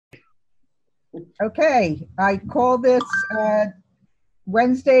Okay, I call this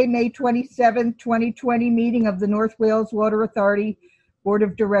Wednesday, May 27th, 2020 meeting of the North Wales Water Authority Board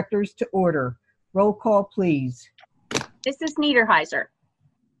of Directors to order. Roll call, please. Mrs. Niederheiser.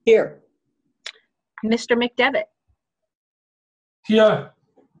 Here. Mr. McDevitt. Here.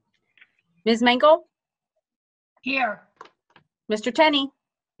 Ms. Menkel. Here. Mr. Tenney.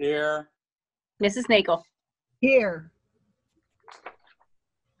 Here. Mrs. Nagel. Here.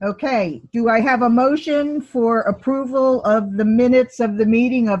 Okay, do I have a motion for approval of the minutes of the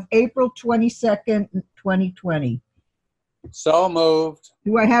meeting of April 22nd, 2020? So moved.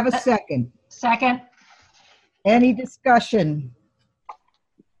 Do I have a second? Second. Any discussion?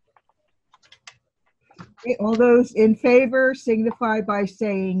 Okay, all those in favor signify by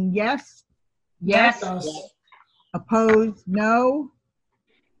saying yes. Yes. Opposed, no.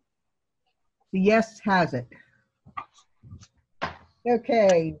 The yes has it.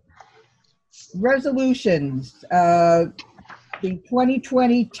 Okay. Resolutions. The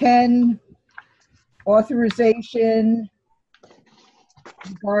 2020-10 authorization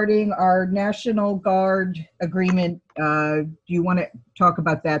regarding our National Guard agreement. Do you want to talk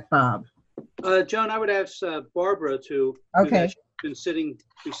about that, Bob? Joan, I would ask Barbara to do Okay. that. She's been sitting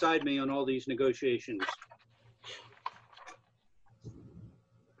beside me on all these negotiations.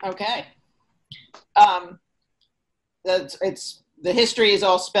 Okay. The history is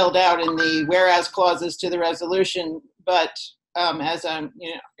all spelled out in the whereas clauses to the resolution, but as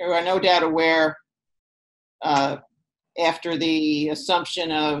you are no doubt aware, after the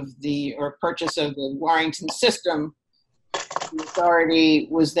assumption of or purchase of the Warrington system, the authority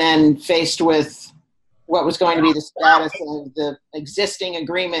was then faced with what was going to be the status of the existing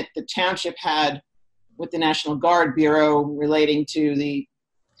agreement the township had with the National Guard Bureau relating to the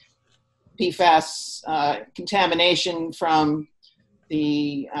PFAS contamination from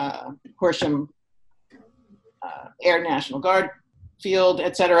the Horsham Air National Guard field,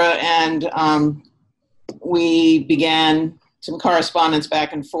 et cetera. And we began some correspondence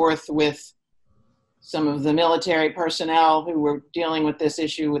back and forth with some of the military personnel who were dealing with this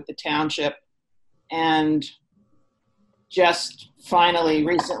issue with the township. And just finally,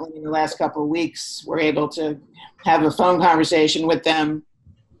 recently, in the last couple of weeks, we're able to have a phone conversation with them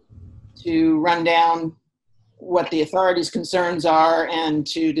to run down what the authority's concerns are and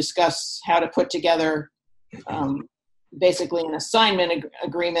to discuss how to put together basically an assignment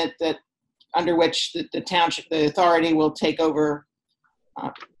agreement that under which the township, the authority will take over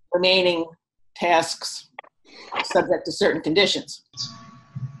remaining tasks subject to certain conditions.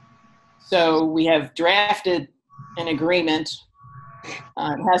 So we have drafted an agreement.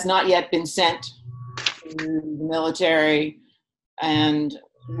 It has not yet been sent to the military, and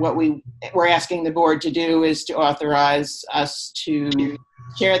what we're asking the board to do is to authorize us to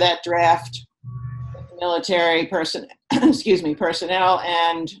share that draft with the military personnel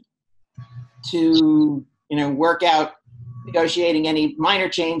and to work out negotiating any minor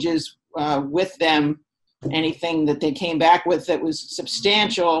changes with them. Anything that they came back with that was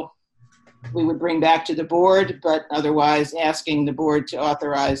substantial, we would bring back to the board, but otherwise asking the board to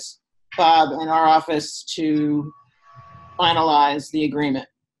authorize Bob and our office to finalize the agreement.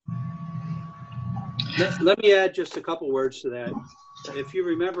 Let me add just a couple words to that. If you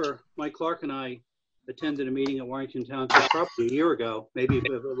remember, Mike Clark and I attended a meeting at Warrington Township probably a year ago, maybe a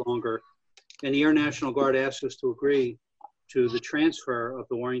bit longer, and the Air National Guard asked us to agree to the transfer of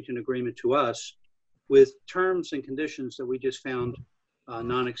the Warrington agreement to us with terms and conditions that we just found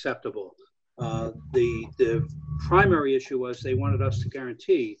non-acceptable. The primary issue was they wanted us to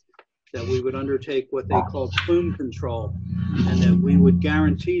guarantee that we would undertake what they called plume control, and that we would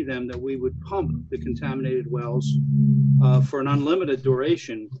guarantee them that we would pump the contaminated wells for an unlimited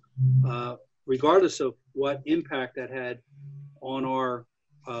duration, regardless of what impact that had on our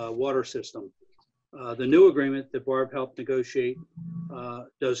water system. The new agreement that Barb helped negotiate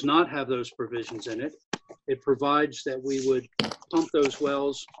does not have those provisions in it. It provides that we would pump those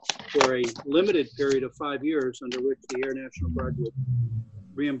wells for a limited period of 5 years, under which the Air National Guard would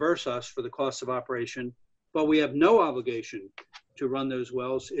reimburse us for the cost of operation, but we have no obligation to run those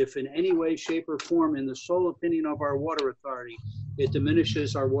wells if in any way, shape, or form, in the sole opinion of our water authority, it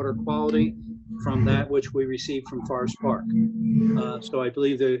diminishes our water quality from that which we receive from Forest Park. So I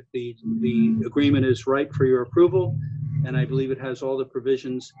believe the agreement is ripe for your approval, and I believe it has all the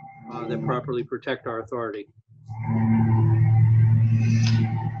provisions that properly protect our authority.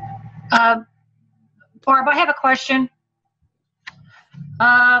 Barb, I have a question.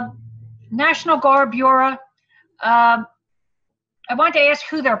 National Guard Bureau, I wanted to ask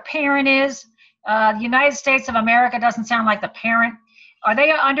who their parent is. The United States of America doesn't sound like the parent. Are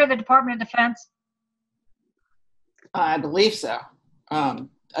they under the Department of Defense? I believe so. I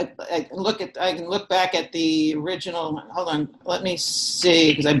can look back at the original. Hold on, let me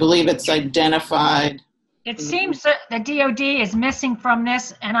see, because I believe it's identified. It seems that the DOD is missing from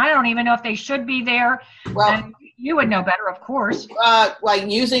this, and I don't even know if they should be there. Well, And you would know better, of course. like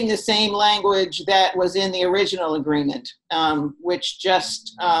using the same language that was in the original agreement, which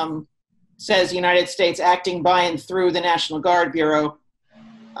just says United States acting by and through the National Guard Bureau.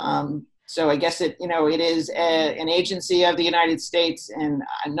 So I guess it is an agency of the United States, and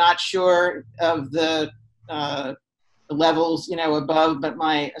I'm not sure of the levels, above, but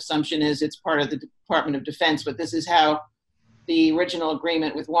my assumption is it's part of the Department of Defense, but this is how the original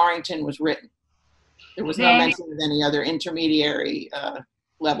agreement with Warrington was written. There was no mention of any other intermediary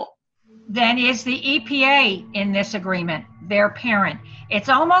level. Then is the EPA in this agreement their parent? It's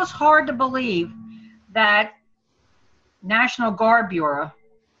almost hard to believe that National Guard Bureau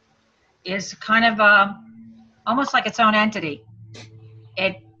is kind of almost like its own entity.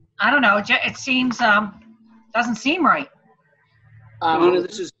 I don't know, it seems, doesn't seem right. Donna,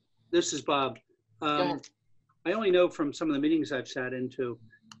 this is Bob. Go ahead. I only know from some of the meetings I've sat into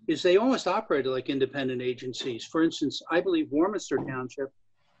is they almost operated like independent agencies. For instance, I believe Warminster Township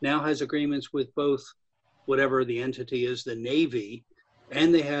now has agreements with both whatever the entity is, the Navy,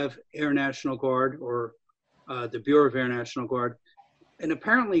 and they have Air National Guard or the Bureau of Air National Guard. And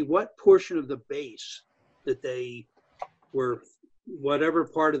apparently what portion of the base that they were, whatever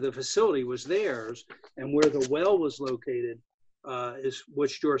part of the facility was theirs, and where the well was located is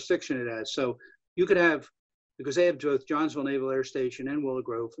which jurisdiction it has. So you could have, because they have both Johnsville Naval Air Station and Willow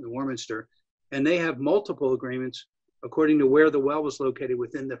Grove and Warminster, and they have multiple agreements according to where the well was located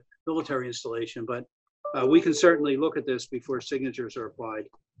within the military installation. But we can certainly look at this before signatures are applied.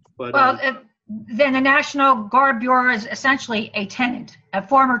 But Well, then the National Guard Bureau is essentially a tenant, a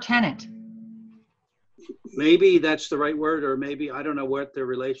former tenant. maybe that's the right word, or maybe, I don't know what their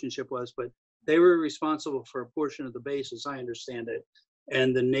relationship was, but they were responsible for a portion of the base, as I understand it.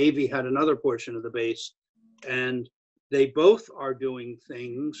 And the Navy had another portion of the base. And they both are doing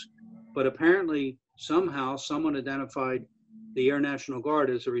things, but apparently somehow someone identified the Air National Guard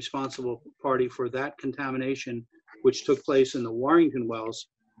as a responsible party for that contamination, which took place in the Warrington wells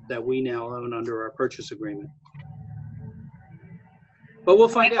that we now own under our purchase agreement. But we'll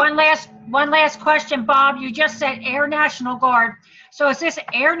find out. One last question, Bob. You just said Air National Guard. So is this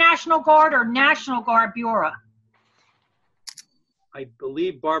Air National Guard or National Guard Bureau? I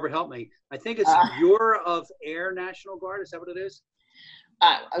believe, Barbara, help me. I think it's Bureau of Air National Guard. Is that what it is?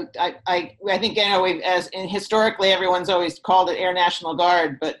 I think, historically everyone's always called it Air National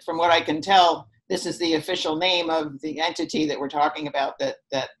Guard, but from what I can tell, this is the official name of the entity that we're talking about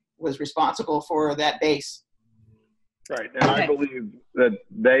that was responsible for that base. Right, and I believe that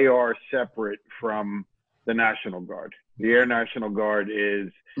they are separate from the National Guard. The Air National Guard is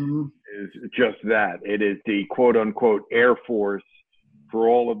just that. It is the quote unquote Air Force for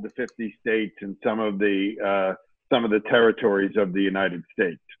all of the 50 states and some of the territories of the United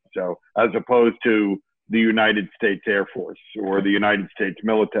States. So as opposed to the United States Air Force or the United States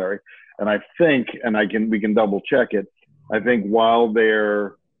military. And I think, and we can double check it, I think while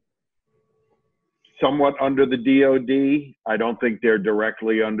they're somewhat under the DOD, I don't think they're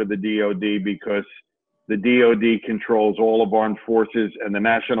directly under the DOD, because the DOD controls all of armed forces, and the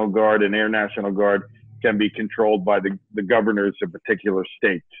National Guard and Air National Guard can be controlled by the governors of particular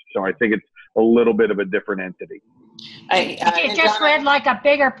states. So I think it's a little bit of a different entity. It just read like a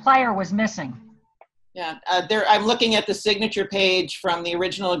bigger player was missing. Yeah, I'm looking at the signature page from the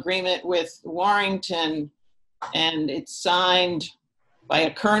original agreement with Warrington, and it's signed by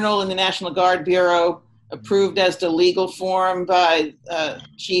a colonel in the National Guard Bureau, approved as the legal form by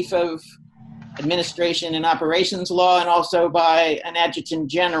Chief of Administration and Operations Law, and also by an Adjutant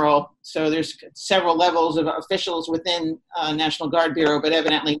General. So there's several levels of officials within National Guard Bureau, but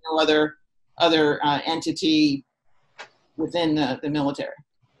evidently no other entity within the military.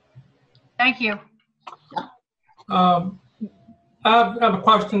 Thank you. I have a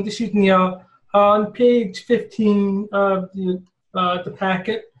question. This is Neil. On page 15 of the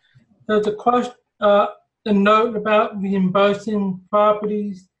packet, there's a question, a note about reimbursing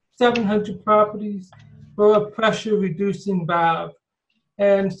properties, 700 properties for a pressure reducing valve,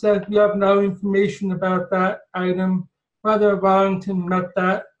 and says we have no information about that item, whether Warrington met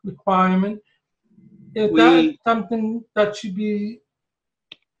that requirement. Is that something that should be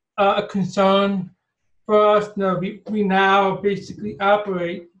a concern for us? No, we now basically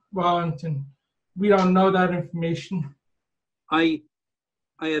operate Warrington. We don't know that information. I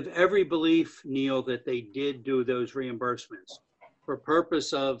have every belief, Neil, that they did do those reimbursements. for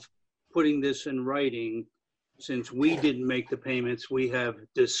purpose of putting this in writing, since we didn't make the payments, we have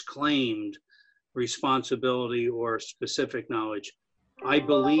disclaimed responsibility or specific knowledge. I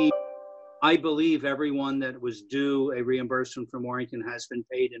believe everyone that was due a reimbursement from Warrington has been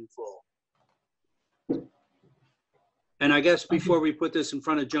paid in full. And I guess before we put this in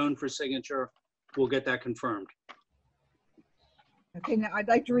front of Joan for signature, we'll get that confirmed. Okay, now I'd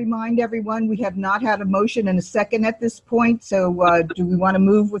like to remind everyone, we have not had a motion and a second at this point, so do we want to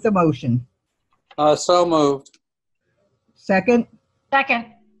move with a motion? So moved. Second? Second.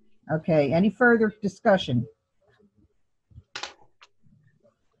 Okay, any further discussion?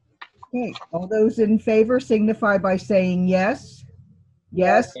 Okay, all those in favor signify by saying yes.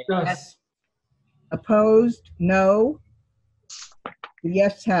 Yes. Yes. Opposed? No. The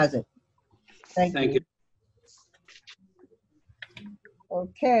yes has it. Thank Thank you.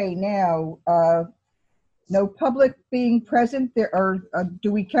 Okay, now, no public being present. There are,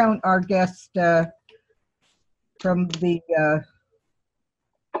 do we count our guest from the,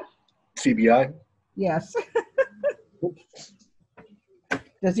 CBI? yes.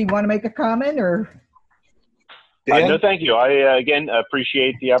 Does he want to make a comment or? Dan? No, thank you. I, again,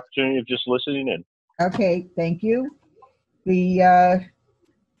 appreciate the opportunity of just listening in. Okay, thank you. The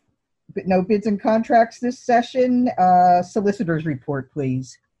no bids and contracts this session. Solicitors report,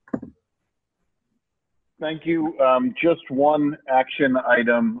 please. Thank you. Just one action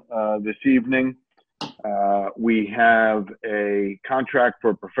item this evening. We have a contract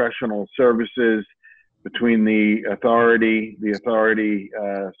for professional services between the authority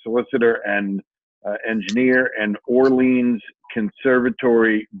solicitor and engineer, and Orleans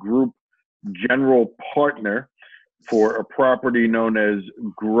Conservatory Group general partner for a property known as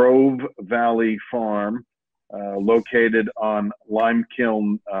Grove Valley Farm, located on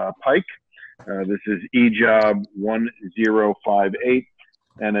Limekiln Pike. This is EJOB 1058.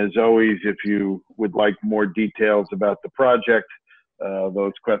 And as always, if you would like more details about the project,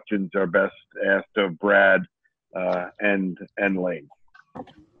 those questions are best asked of Brad and Lane. All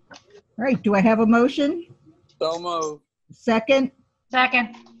right, do I have a motion? So moved. Second?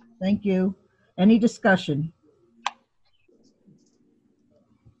 Second. Thank you. Any discussion?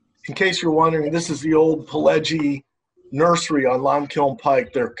 In case you're wondering, this is the old Pileggi nursery on Limekiln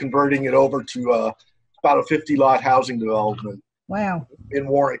Pike. They're converting it over to about a 50-lot housing development Wow. in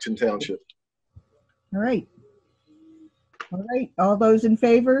Warrington Township. All right. All right, all those in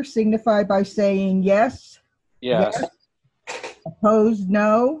favor signify by saying yes. Yes. Opposed,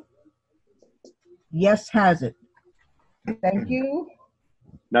 no. Yes has it. Thank you.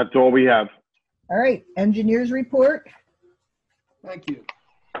 That's all we have. All right, engineers report. Thank you.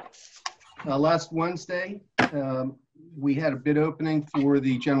 Last Wednesday, we had a bid opening for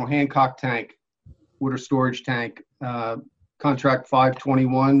the General Hancock tank, water storage tank, contract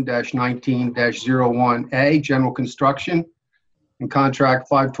 521-19-01A, general construction, and contract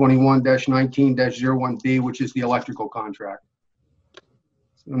 521-19-01B, which is the electrical contract.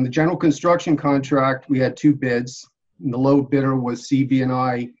 On the general construction contract, we had two bids. And the low bidder was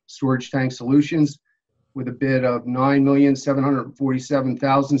CB&I Storage Tank Solutions with a bid of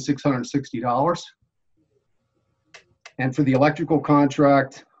 $9,747,660. And for the electrical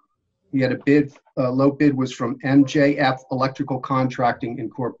contract, we had a bid, low bid was from MJF Electrical Contracting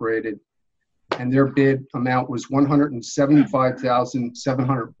Incorporated, and their bid amount was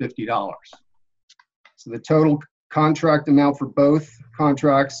 $175,750. So the total contract amount for both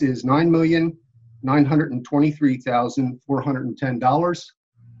contracts is $9,923,410.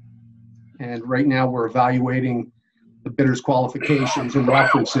 And right now we're evaluating the bidder's qualifications and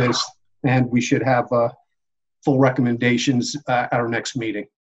references, and we should have full recommendations at our next meeting.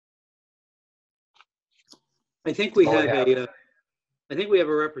 I think we have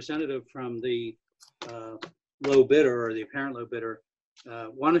a representative from the low bidder or the apparent low bidder.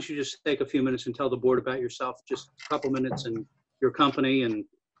 Why don't you just take a few minutes and tell the board about yourself, just a couple minutes, and your company, and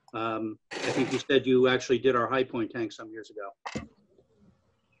I think you said you actually did our High Point tank some years ago.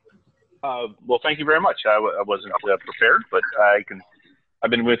 Well, thank you very much. I wasn't prepared, but I've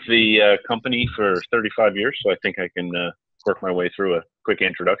been with the company for 35 years, so I think I can work my way through a quick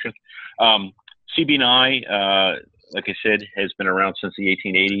introduction. CB&I, like I said, has been around since the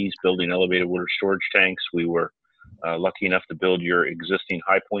 1880s, building elevated water storage tanks. We were lucky enough to build your existing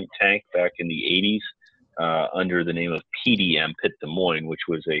High Point tank back in the 80s under the name of PDM, Pitt Des Moines, which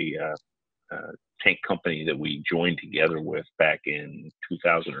was a tank company that we joined together with back in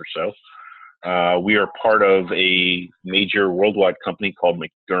 2000 or so. We are part of a major worldwide company called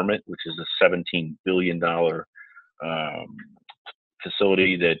McDermott, which is a $17 billion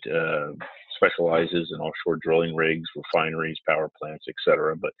facility that specializes in offshore drilling rigs, refineries, power plants,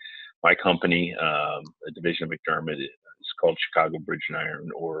 etc. But my company, a division of McDermott, is called Chicago Bridge and Iron,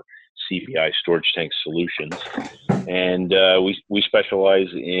 or CBI Storage Tank Solutions, and we specialize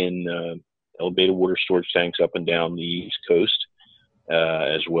in elevated water storage tanks up and down the East Coast,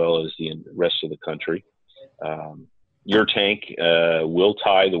 as well as the rest of the country. Your tank will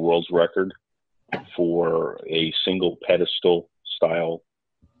tie the world's record for a single pedestal style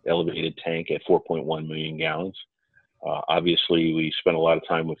elevated tank at 4.1 million gallons. Obviously, we spent a lot of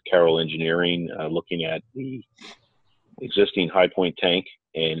time with Carroll Engineering looking at the existing High Point tank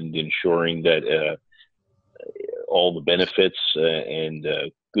and ensuring that all the benefits and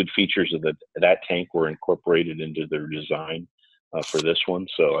good features of that tank were incorporated into their design for this one.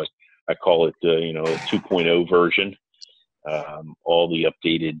 So I call it, a 2.0 version. All the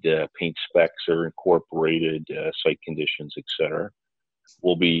updated paint specs are incorporated, site conditions, etc.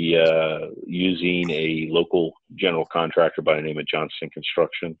 We'll be using a local general contractor by the name of Johnston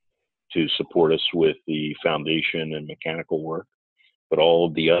Construction to support us with the foundation and mechanical work. But all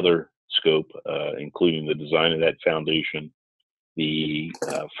of the other scope, including the design of that foundation, the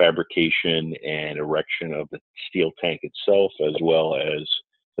fabrication and erection of the steel tank itself, as well as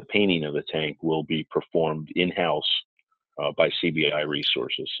the painting of the tank, will be performed in-house by CBI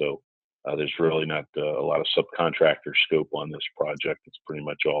Resources. So there's really not a lot of subcontractor scope on this project. It's pretty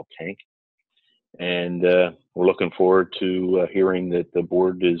much all tank. And we're looking forward to hearing that the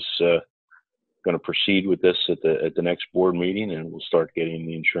board is going to proceed with this at the next board meeting, and we'll start getting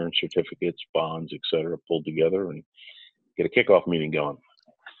the insurance certificates, bonds, etc., pulled together and get a kickoff meeting going.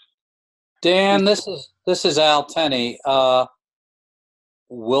 Dan, this is Al Tenney.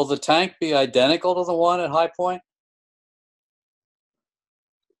 Will the tank be identical to the one at High Point?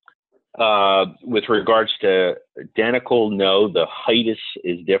 With regards to identical, no. The height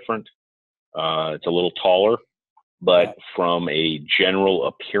is different. It's a little taller, but from a general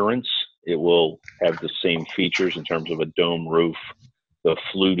appearance, it will have the same features in terms of a dome roof, the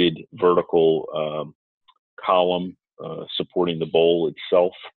fluted vertical column supporting the bowl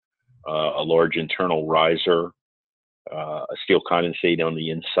itself, a large internal riser, a steel condensate on the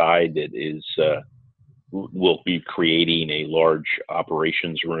inside that is will be creating a large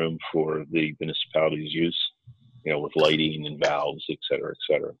operations room for the municipality's use, with lighting and valves, et cetera, et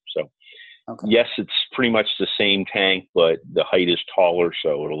cetera. So, yes, it's pretty much the same tank, but the height is taller,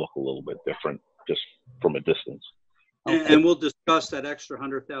 so it'll look a little bit different just from a distance. And we'll discuss that extra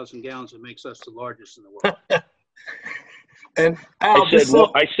 100,000 gallons that makes us the largest in the world. And Al,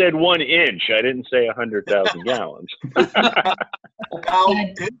 I said 1 inch. I didn't say 100,000 gallons.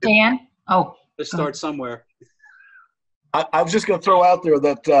 Dan? Oh. Let's start somewhere. I was just going to throw out there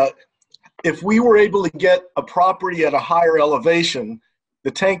that if we were able to get a property at a higher elevation, the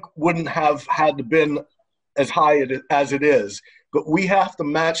tank wouldn't have had to been as high as it is. But we have to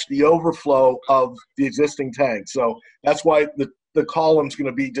match the overflow of the existing tank. So that's why the column's going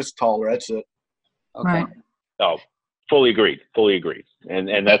to be just taller. That's it. Okay. Right. Oh, fully agreed. Fully agreed.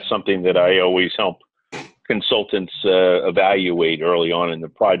 And that's something that I always help consultants evaluate early on in the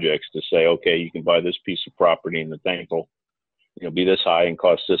projects to say, okay, you can buy this piece of property and the tank will be this high and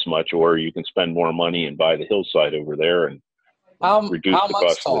cost this much, or you can spend more money and buy the hillside over there and reduce the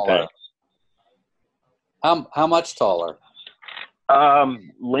cost of the tank. How much taller?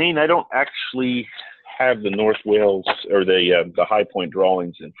 Lane, I don't actually have the North Wales or the High Point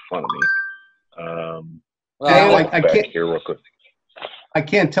drawings in front of me. I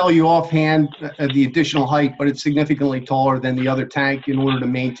can't tell you offhand the additional height, but it's significantly taller than the other tank in order to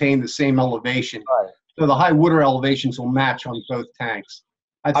maintain the same elevation. Right. So the high water elevations will match on both tanks.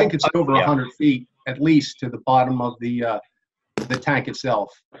 I think it's over 100 feet at least to the bottom of the tank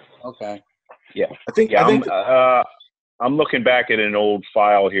itself. Okay. Yeah. I'm looking back at an old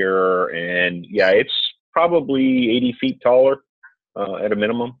file here, and it's probably 80 feet taller at a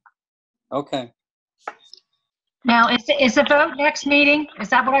minimum. Okay. Now, is the vote next meeting? Is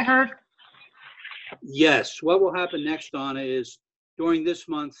that what I heard? Yes. What will happen next, Donna, is during this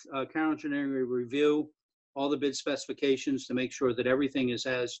month, Carroll Engineering will review all the bid specifications to make sure that everything is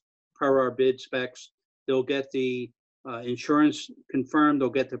as per our bid specs. They'll get the insurance confirmed. They'll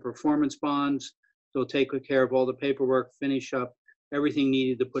get the performance bonds. They'll take care of all the paperwork, finish up everything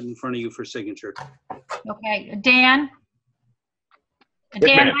needed to put in front of you for signature. Okay. Dan?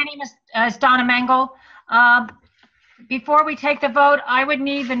 Dan, my name is Donna Mengel. Before we take the vote, I would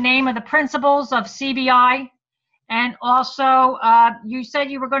need the name of the principals of CBI. And also, you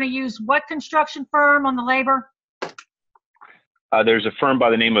said you were going to use what construction firm on the labor? There's a firm by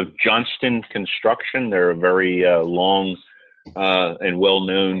the name of Johnston Construction. They're a very long and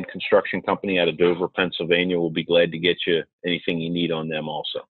well-known construction company out of Dover, Pennsylvania. We'll be glad to get you anything you need on them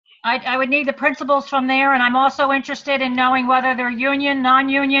also. I would need the principals from there, and I'm also interested in knowing whether they're union,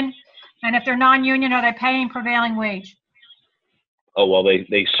 non-union, and if they're non-union, are they paying prevailing wage? Oh, well,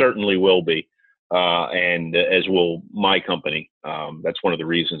 they certainly will be, and as will my company. That's one of the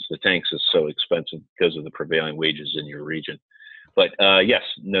reasons the tanks is so expensive, because of the prevailing wages in your region. But yes,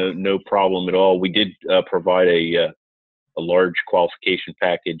 no problem at all. We did provide a large qualification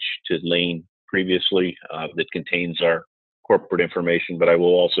package to Lane previously that contains our corporate information, but I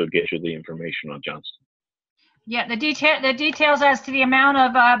will also get you the information on Johnston. Yeah, the details as to the amount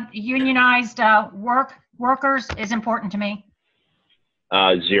of unionized workers is important to me.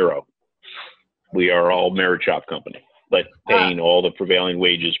 0. We are all merit shop company, but paying all the prevailing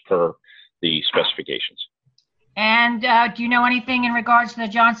wages per the specifications. And do you know anything in regards to the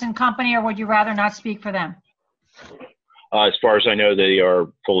Johnson Company, or would you rather not speak for them? As far as I know, they are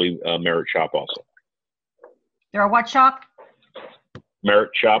fully merit shop also. They're a what shop?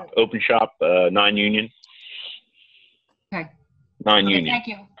 Merit shop, open shop, non-union. Okay. Non-union. Okay, thank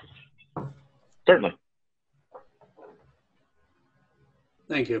you. Certainly.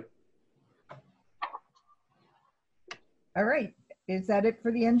 Thank you. All right. Is that it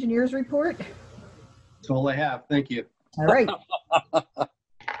for the engineer's report? That's all I have. Thank you. All right.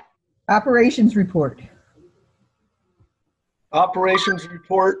 Operations report. Operations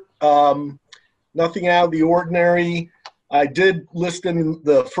report, nothing out of the ordinary. I did list in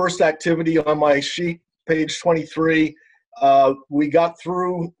the first activity on my sheet, page 23. We got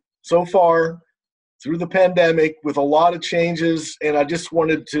through, so far, through the pandemic with a lot of changes, and I just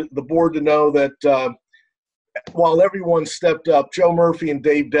wanted the board to know that while everyone stepped up, Joe Murphy and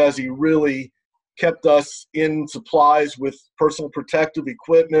Dave Desi really kept us in supplies with personal protective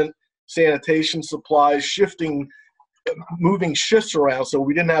equipment, sanitation supplies, moving shifts around, so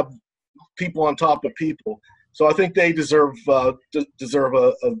we didn't have people on top of people. So I think they deserve a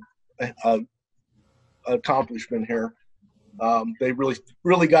accomplishment here. They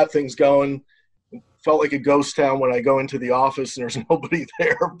really got things going. Felt like a ghost town when I go into the office and there's nobody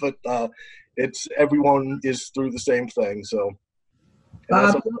there, but everyone is through the same thing. So,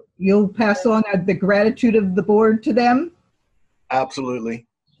 Bob, you'll pass on the gratitude of the board to them? Absolutely.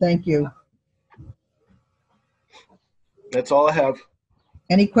 Thank you. That's all I have.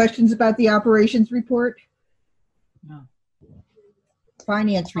 Any questions about the operations report? No.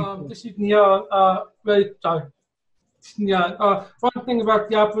 Finance report. This is very sorry. One thing about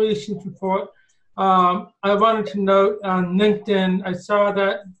the operations report, I wanted to note on LinkedIn, I saw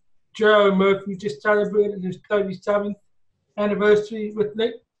that Joe Murphy just celebrated his 37th anniversary with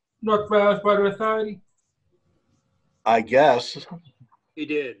North Wales Water Authority. I guess. He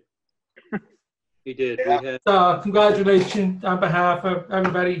did. He did. Yeah. We had, Congratulations on behalf of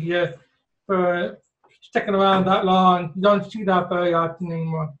everybody here for sticking around that long. You don't see that very often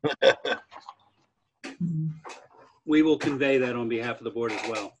anymore. we will convey that on behalf of the board as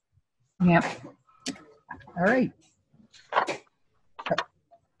well. Yep. All right.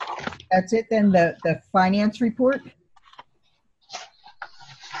 That's it then, the finance report?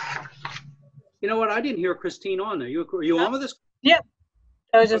 You know what? I didn't hear Christine on. Are you on with us? Yep.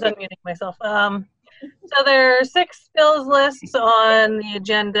 I was just unmuting myself. So there are 6 bills lists on the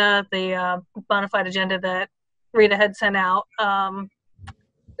agenda, the modified agenda that Rita had sent out.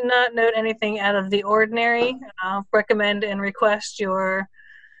 Do not note anything out of the ordinary. Recommend and request your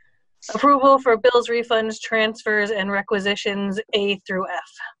approval for bills, refunds, transfers, and requisitions A through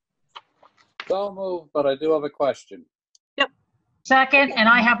F. So moved, but I do have a question. Second, and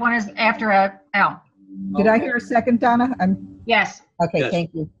I have one as after L. Did I hear a second, Donna? Yes. Okay, Yes. thank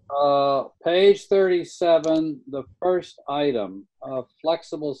you. Page 37, the first item,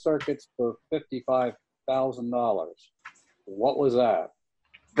 flexible circuits for $55,000. What was that?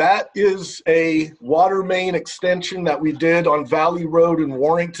 That is a water main extension that we did on Valley Road in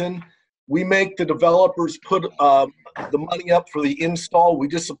Warrington. We make the developers put the money up for the install. We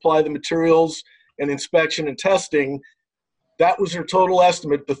just supply the materials and inspection and testing. That was their total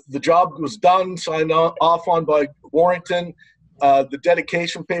estimate. The job was done, signed off on by Warrington. The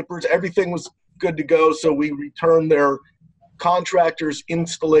dedication papers, everything was good to go. So we returned their contractor's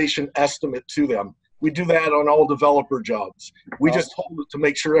installation estimate to them. We do that on all developer jobs. We just hold it to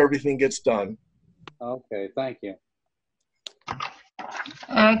make sure everything gets done. Okay, thank you.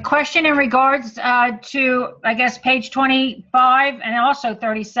 Question in regards to, I guess, page 25 and also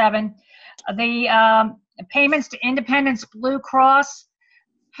 37, the payments to Independence Blue Cross.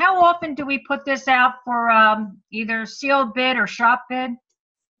 How often do we put this out for either sealed bid or shop bid?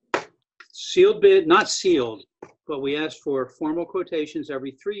 Sealed bid, not sealed. but we ask for formal quotations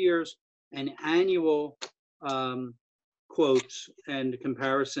every 3 years and annual quotes and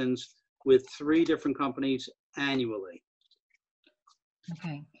comparisons with 3 different companies annually.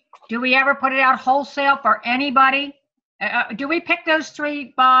 Okay. Do we ever put it out wholesale for anybody? Do we pick those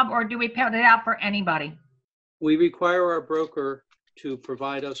 3, Bob, or do we put it out for anybody? We require our broker to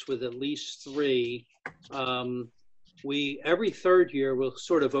provide us with at least 3. Every 3rd year, we'll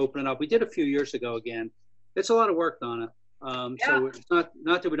sort of open it up. We did a few years ago again. It's a lot of work, Donna. So it's not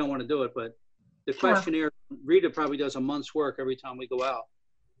that we don't want to do it, but the questionnaire, Rita probably does a month's work every time we go out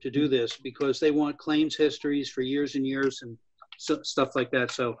to do this because they want claims histories for years and years and stuff like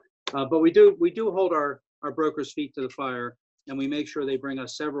that. So, but we do hold our brokers' feet to the fire, and we make sure they bring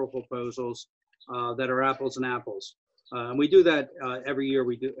us several proposals that are apples and apples. And we do that every year.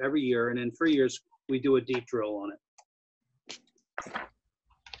 We do every year, and in 3 years we do a deep drill on it.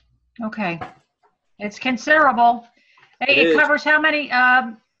 Okay, it's considerable. It covers how many?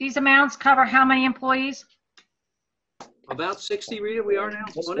 These amounts cover how many employees? About 60, Rita. We are now.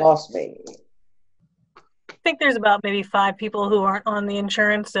 Just lost me. I think there's about maybe 5 people who aren't on the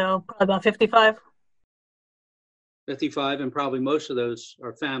insurance, so probably about 55. 55, and probably most of those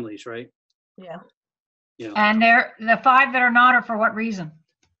are families, right? Yeah. Yeah. And the 5 that are not are for what reason?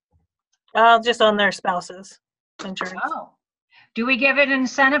 Just on their spouses' insurance. Oh. Do we give it an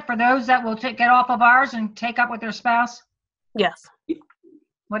incentive for those that will get off of ours and take up with their spouse? Yes.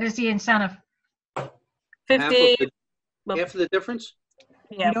 What is the incentive? 50. Half of the difference?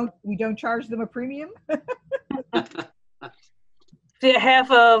 Yeah. We don't charge them a premium?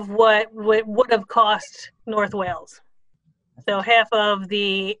 Half of what would have cost North Wales. So half of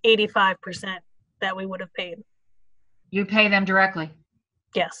the 85% that we would have paid. You pay them directly?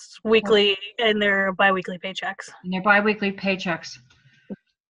 Yes, weekly, and their biweekly paychecks. And their biweekly paychecks.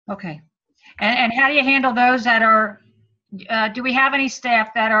 Okay. And how do you handle those that are, do we have any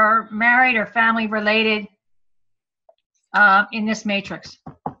staff that are married or family related in this matrix?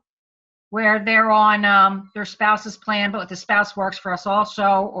 Where they're on their spouse's plan, but the spouse works for us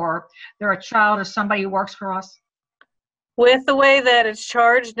also, or they're a child or somebody who works for us? With the way that it's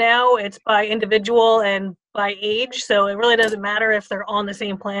charged now, it's by individual and by age, so it really doesn't matter if they're on the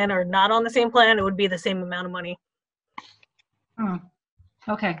same plan or not on the same plan. It would be the same amount of money.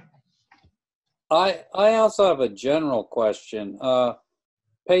 Okay. I also have a general question.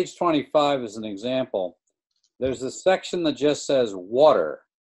 Page 25 is an example. There's a section that just says water.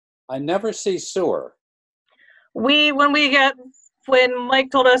 I never see sewer. When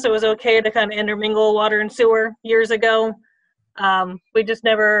Mike told us it was okay to kind of intermingle water and sewer years ago, we just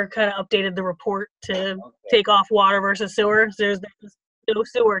never kind of updated the report to take off water versus sewer. So there's no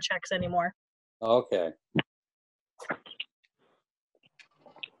sewer checks anymore. Okay.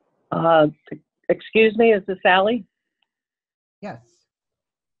 Excuse me, is this Sally? Yes.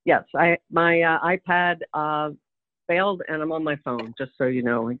 Yes, my iPad failed and I'm on my phone, just so you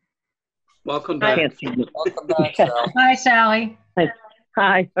know. Welcome back. I can't see you. Welcome back, Sally. Hi, Sally.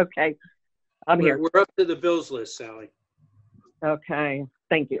 Hi, okay. I'm here. We're up to the bills list, Sally. Okay,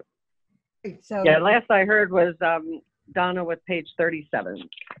 thank you. So Yeah, last I heard was Donna with page 37.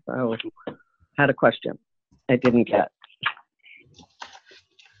 So had a question I didn't get.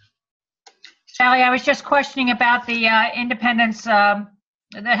 Sally, I was just questioning about the independence, the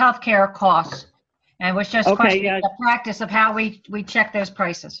healthcare costs. And was just questioning the practice of how we check those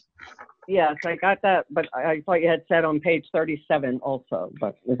prices. Yes, I got that, but I thought you had said on page 37 also,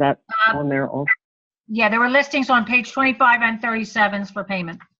 but is that on there also? Yeah, there were listings on page 25 and 37s for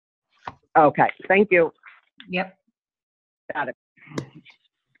payment. Okay, thank you. Yep. Got it.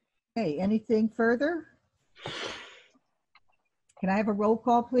 Okay, anything further? Can I have a roll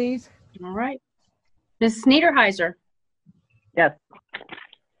call, please? All right. Ms. Niederheiser. Yes.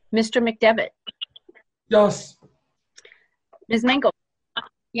 Mr. McDevitt. Yes. Ms. Mengel.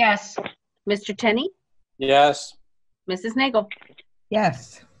 Yes. Mr. Tenney. Yes. Mrs. Nagel.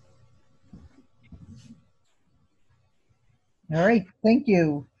 Yes. All right, thank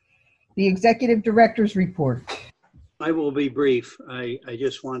you. The Executive Director's Report. I will be brief. I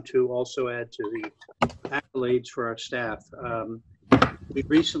just want to also add to the accolades for our staff. We've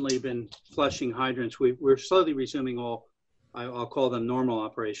recently been flushing hydrants. We're slowly resuming all, I'll call them normal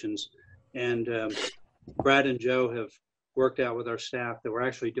operations. And Brad and Joe have worked out with our staff that we're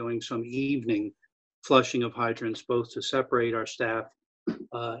actually doing some evening flushing of hydrants, both to separate our staff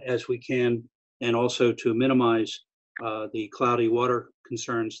as we can and also to minimize the cloudy water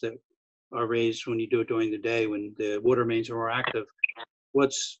concerns that are raised when you do it during the day when the water mains are more active.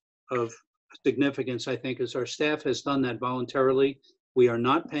 What's of significance, I think, is our staff has done that voluntarily. We are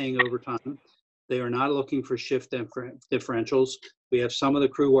not paying overtime. They are not looking for shift differentials. We have some of the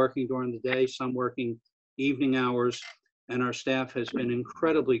crew working during the day, some working evening hours, and our staff has been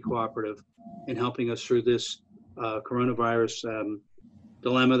incredibly cooperative in helping us through this coronavirus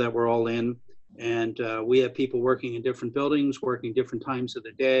dilemma that we're all in. And we have people working in different buildings, working different times of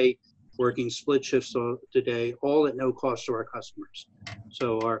the day, working split shifts today, all at no cost to our customers.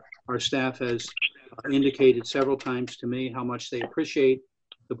 So our staff has indicated several times to me how much they appreciate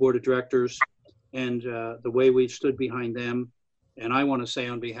the board of directors and the way we've stood behind them. And I want to say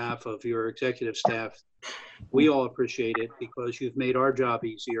on behalf of your executive staff, we all appreciate it because you've made our job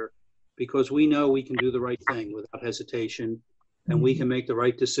easier, because we know we can do the right thing without hesitation, and we can make the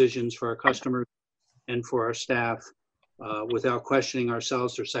right decisions for our customers and for our staff without questioning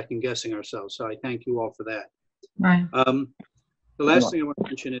ourselves or second guessing ourselves. So I thank you all for that. Right. The last thing I want to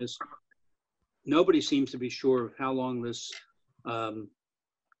mention is nobody seems to be sure of how long this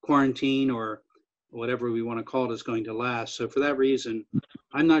quarantine or whatever we want to call it is going to last. So for that reason,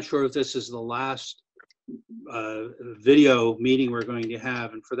 I'm not sure if this is the last video meeting we're going to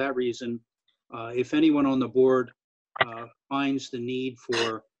have. And for that reason, if anyone on the board finds the need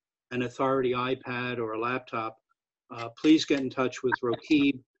for an authority iPad or a laptop, please get in touch with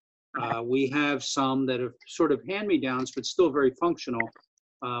Rokib. We have some that are sort of hand-me-downs, but still very functional.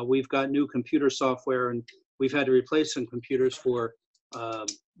 We've got new computer software, and we've had to replace some computers for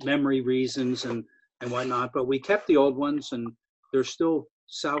memory reasons and whatnot, but we kept the old ones, and they're still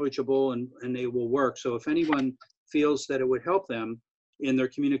salvageable and they will work. So if anyone feels that it would help them in their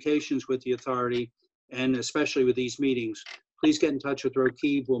communications with the authority, and especially with these meetings, please get in touch with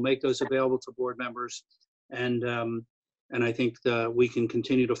Rokib. We'll make those available to board members. And I think that we can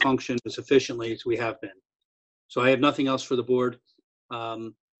continue to function as efficiently as we have been. So I have nothing else for the board.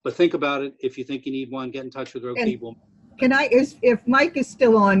 But think about it. If you think you need one, get in touch with Rokib. Can I, if Mike is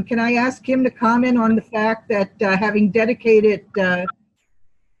still on, can I ask him to comment on the fact that having dedicated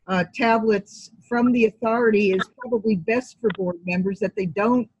tablets from the authority is probably best for board members, that they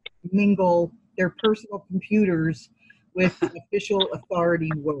don't mingle their personal computers with official authority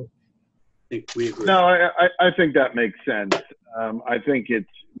work? I think we agree. No, I think that makes sense. I think it's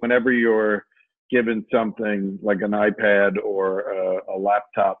whenever you're given something like an iPad or a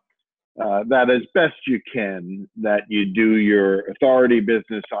laptop, that as best you can, that you do your authority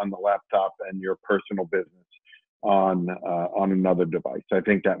business on the laptop and your personal business on another device. I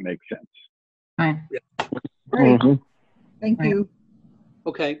think that makes sense. Right. Yeah. Great. Thank you.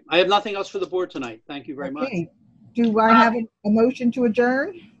 Okay, I have nothing else for the board tonight. Thank you very much. Do I have a motion to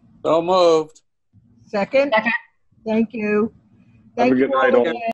adjourn? So moved. Second? Thank you. Have a good night, all. Again.